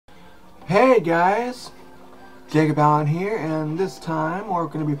Hey guys, Jacob Allen here, and this time we're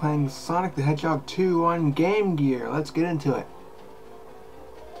going to be playing Sonic the Hedgehog 2 on Game Gear. Let's get into it.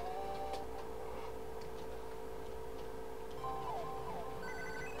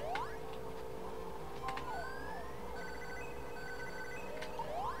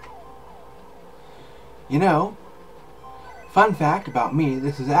 You know, fun fact about me,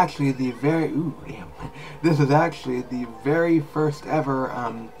 this is actually the very first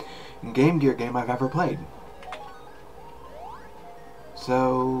ever Game Gear game I've ever played.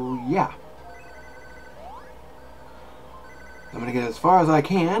 So, yeah. I'm going to get as far as I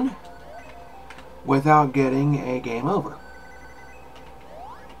can without getting a game over.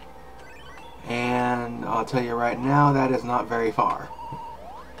 And I'll tell you right now, that is not very far.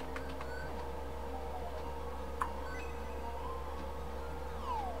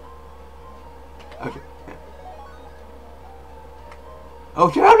 Okay. Oh,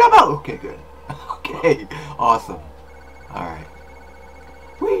 shit, no! Okay, good. Okay, awesome. Alright.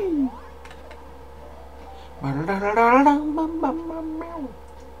 Whee!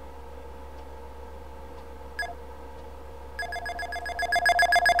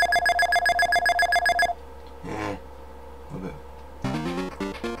 Yeah, a little bit.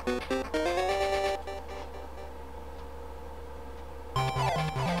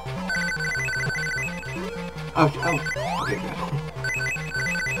 Oh, okay, good.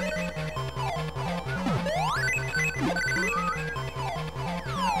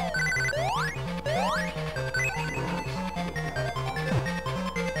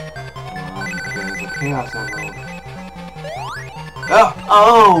 There's a Chaos Emerald.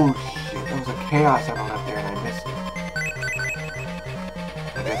 Oh, shit, there was a Chaos Emerald up there and I missed it.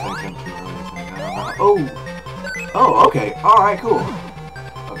 I guess I jumped too early or something, I don't know. Oh, okay, alright, cool.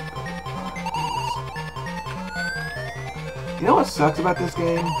 You know what sucks about this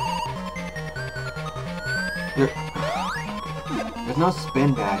game? There's no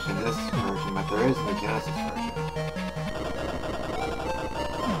spin dash in this version, but there is in the Genesis version.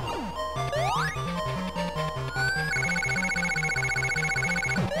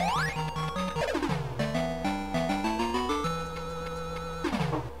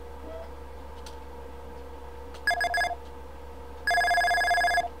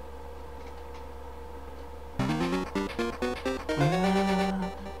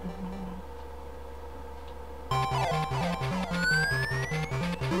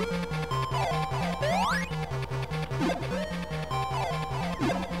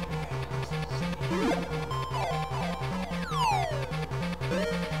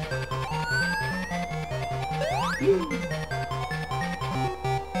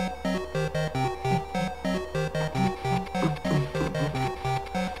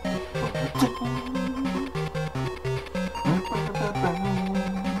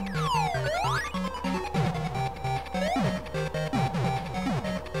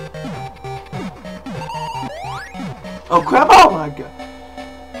 Oh crap, oh my god.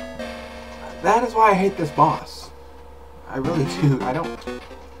 That is why I hate this boss. I really do. I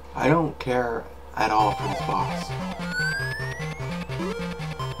don't care at all for this boss.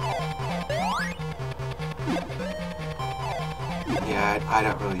 Yeah, I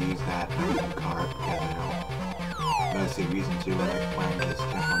don't really use that card because I don't really see a reason to when I just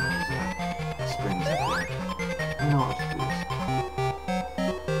jump on those springs up there. No, I'll just do this.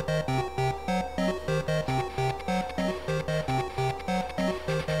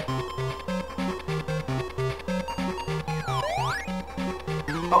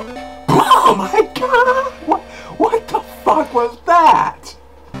 Oh my god! What the fuck was that?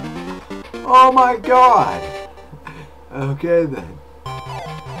 Oh my god! Okay then.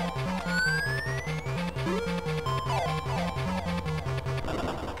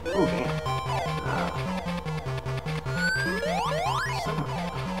 Oh damn. Son of a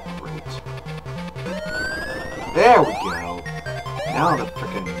great. There we go. Now the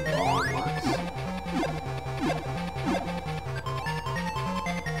frickin' ball works.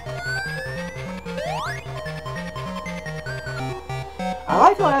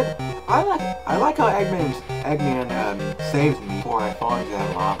 I like how Eggman saves me before I fall into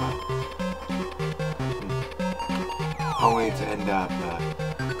that lava. Only to end up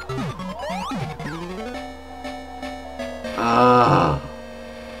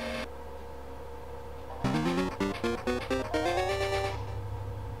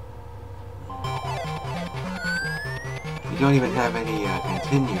We don't even have any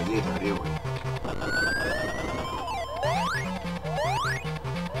continues either, do we?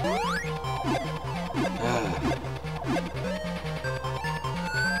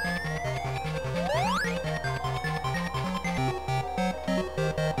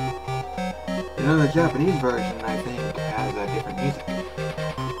 You know, the Japanese version, I think, has a different music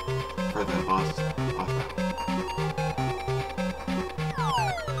for the boss battle.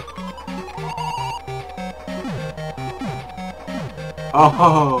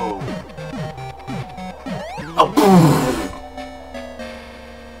 Oh! Oh!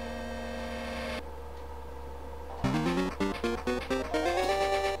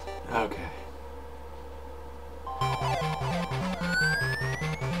 Okay.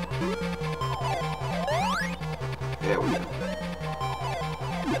 There we go.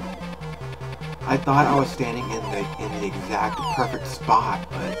 I thought I was standing in the exact perfect spot,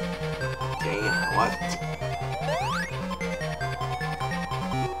 but damn, I wasn't.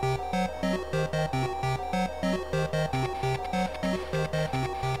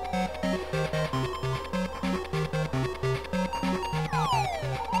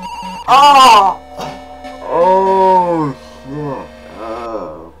 Oh! Oh shit!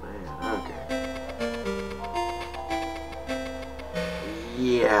 Oh man. Okay.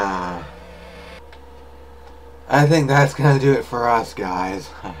 Yeah. I think that's gonna do it for us, guys.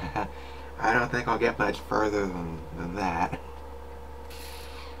 I don't think I'll get much further than that.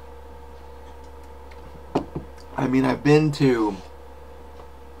 I mean, I've been to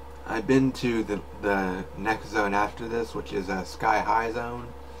the next zone after this, which is a Sky High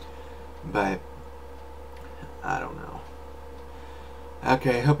zone, but I don't know.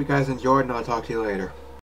 Okay, hope you guys enjoyed, and I'll talk to you later.